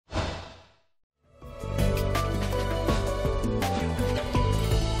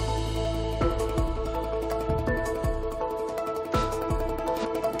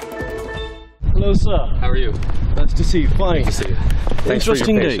Hello, sir. How are you? Nice to see you. Fine. Nice to see you. Thanks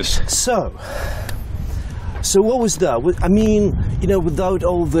Interesting for your days. patience. So what was that? I mean, you know, without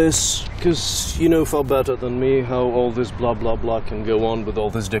all this, because you know far better than me how all this blah blah blah can go on with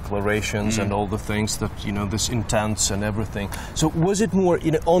all these declarations and all the things that, you know, this intents and everything. So was it more,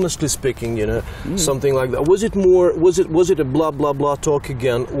 you know, honestly speaking, you know, something like that? Was it more? Was it a blah blah blah talk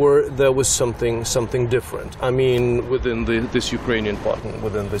again, or there was something different? I mean, within this Ukrainian partner,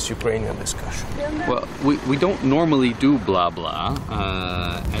 within this Ukrainian discussion. Well, we don't normally do blah blah,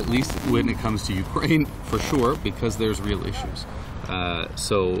 at least when it comes to Ukraine, for sure, because there's real issues.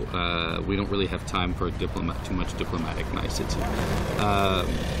 So we don't really have time for too much diplomatic nicety.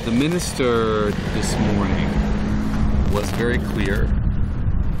 The minister this morning was very clear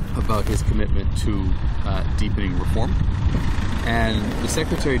about his commitment to deepening reform. And the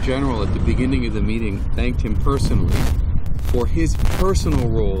Secretary General at the beginning of the meeting thanked him personally for his personal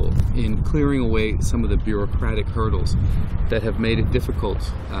role in clearing away some of the bureaucratic hurdles that have made it difficult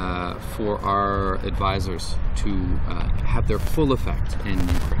for our advisors to have their full effect in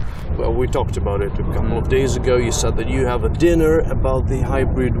Ukraine. Well, we talked about it a couple of days ago. You said that you have a dinner about the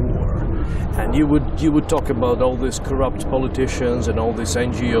hybrid war, and you would talk about all these corrupt politicians and all these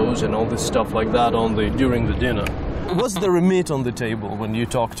NGOs and all this stuff like that during the dinner. Was there a meat on the table when you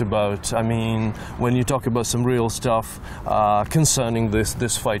talked about? I mean, when you talk about some real stuff concerning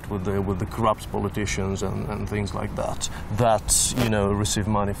this fight with the corrupt politicians and things like that, you know, receive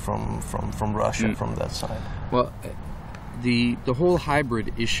money from Russia from that side. Well, the whole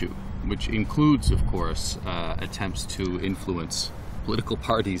hybrid issue, which includes, of course, attempts to influence political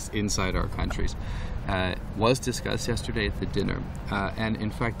parties inside our countries, was discussed yesterday at the dinner. And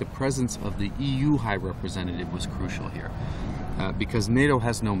in fact, the presence of the EU High Representative was crucial here, because NATO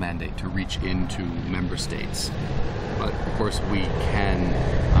has no mandate to reach into member states. But of course, we can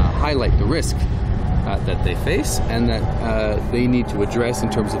highlight the risk that they face and that they need to address in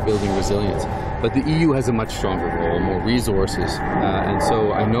terms of building resilience. But the EU has a much stronger role, more resources, and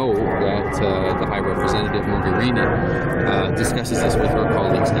so I know that the High Representative Mogherini discusses this with her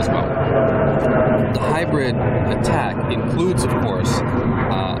colleagues as well. The hybrid attack includes, of course,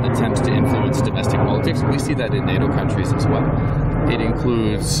 attempts to influence domestic politics. We see that in NATO countries as well. It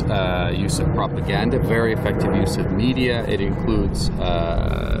includes use of propaganda, very effective use of media. It includes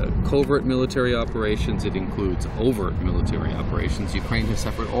covert military operations. It includes overt military operations. Ukraine has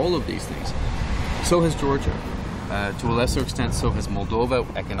suffered all of these things. So has Georgia. To a lesser extent, so has Moldova.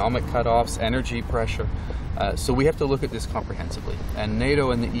 Economic cutoffs, energy pressure. So we have to look at this comprehensively. And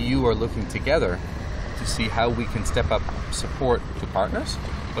NATO and the EU are looking together to see how we can step up support to partners,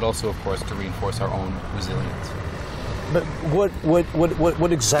 but also, of course, to reinforce our own resilience. But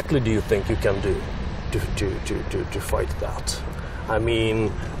what exactly do you think you can do to fight that? I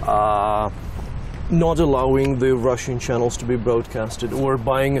mean, not allowing the Russian channels to be broadcasted or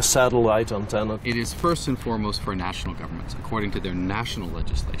buying a satellite antenna? It is first and foremost for national governments, according to their national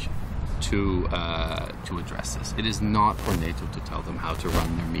legislation, to address this. It is not for NATO to tell them how to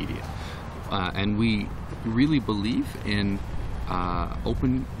run their media. And we really believe in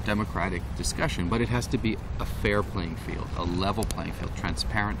open democratic discussion, but it has to be a fair playing field, a level playing field,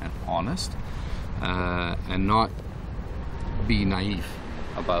 transparent and honest, and not be naive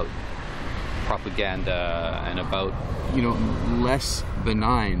about propaganda and about, you know, less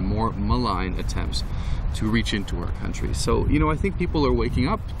benign, more malign attempts to reach into our country. So, you know, I think people are waking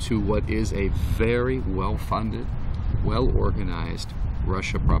up to what is a very well-funded, well-organized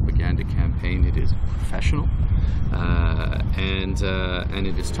Russia propaganda campaign. It is professional and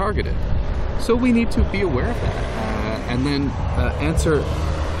it is targeted. So we need to be aware of that and then answer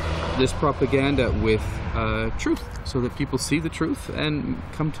this propaganda with truth, so that people see the truth and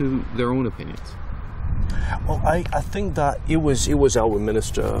come to their own opinions. Well, I think that it was our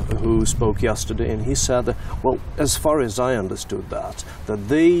minister who spoke yesterday, and he said that, well, as far as I understood that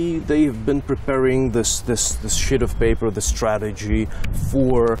they've been preparing this sheet of paper, the strategy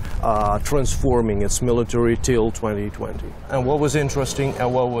for transforming its military till 2020. And what was interesting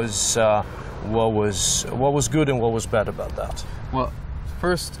and what was good and what was bad about that? Well,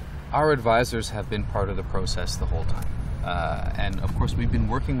 first, our advisors have been part of the process the whole time. And of course, we've been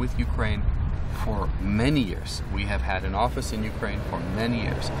working with Ukraine for many years. We have had an office in Ukraine for many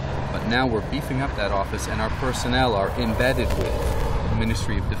years. But now we're beefing up that office, and our personnel are embedded with the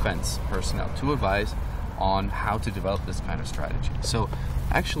Ministry of Defense personnel to advise on how to develop this kind of strategy. So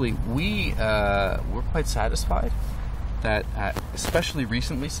actually, we're quite satisfied that especially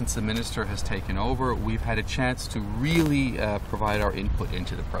recently, since the minister has taken over, we've had a chance to really provide our input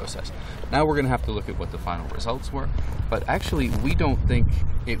into the process. Now we're going to have to look at what the final results were, but actually we don't think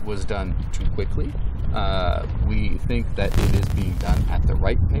it was done too quickly. We think that it is being done at the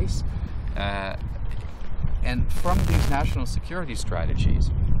right pace. And from these national security strategies,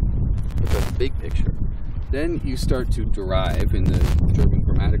 which are the big picture, then you start to derive, in the German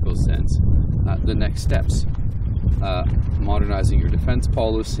grammatical sense, the next steps. Modernizing your defense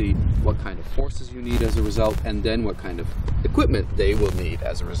policy, what kind of forces you need as a result, and then what kind of equipment they will need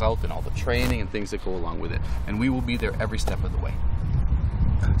as a result, and all the training and things that go along with it. And we will be there every step of the way.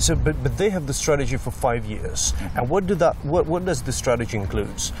 So, but they have the strategy for 5 years, and what does the strategy include?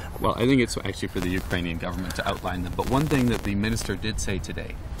 Well, I think it's actually for the Ukrainian government to outline them. But one thing that the minister did say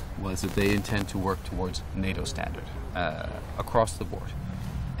today was that they intend to work towards NATO standard across the board,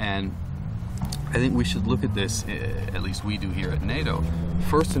 and I think we should look at this, at least we do here at NATO,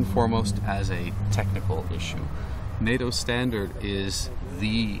 first and foremost as a technical issue. NATO standard is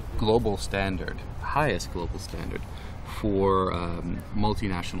the global standard, highest global standard for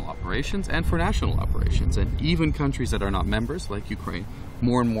multinational operations and for national operations. And even countries that are not members, like Ukraine,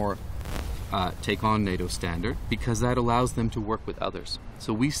 more and more take on NATO standard because that allows them to work with others.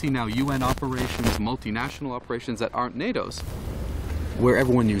 So we see now UN operations, multinational operations that aren't NATO's, where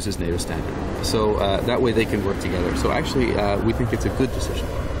everyone uses NATO standard. So that way they can work together. So actually, we think it's a good decision.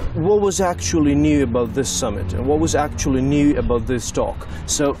 What was actually new about this summit, and what was actually new about this talk?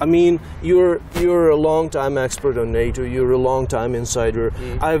 So, I mean, you're a long-time expert on NATO. You're a long-time insider.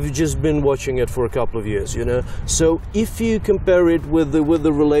 I've just been watching it for a couple of years, you know. So, if you compare it with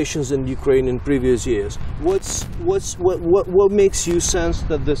the relations in Ukraine in previous years, what makes you sense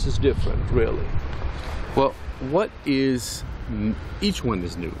that this is different, really? Well, each one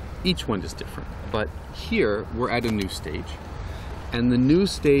is new. Each one is different. But here we're at a new stage. And the new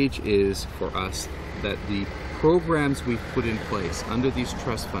stage is, for us, that the programs we've put in place under these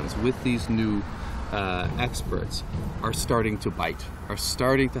trust funds with these new experts are starting to bite, are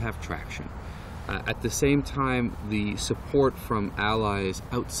starting to have traction. At the same time, the support from allies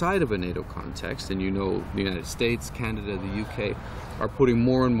outside of a NATO context, and you know the United States, Canada, the UK, are putting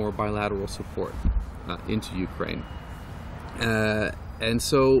more and more bilateral support into Ukraine. And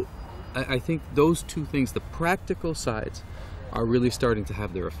so I think those two things, the practical sides, are really starting to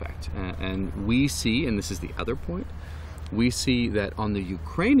have their effect. And we see, and this is the other point, we see that on the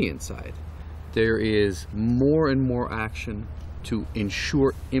Ukrainian side, there is more and more action to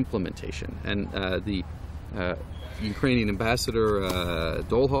ensure implementation. And the Ukrainian ambassador,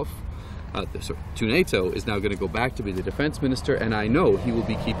 Dolhov, to NATO is now going to go back to be the defense minister, and I know he will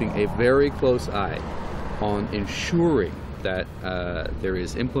be keeping a very close eye on ensuring that there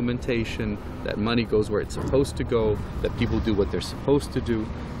is implementation, that money goes where it's supposed to go, that people do what they're supposed to do.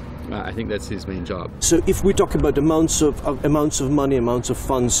 I think that's his main job. So if we talk about amounts of money, amounts of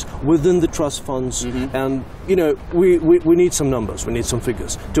funds within the trust funds, and you know, we need some numbers, we need some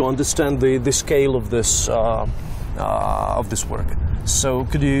figures to understand the scale of this work. So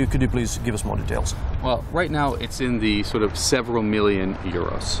could you please give us more details? Well, right now it's in the sort of several million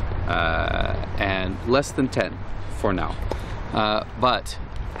euros, and less than 10 for now. But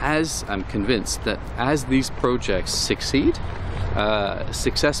as I'm convinced that as these projects succeed,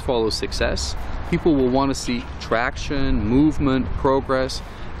 success follows success, people will want to see traction, movement, progress,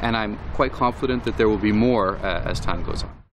 and I'm quite confident that there will be more as time goes on.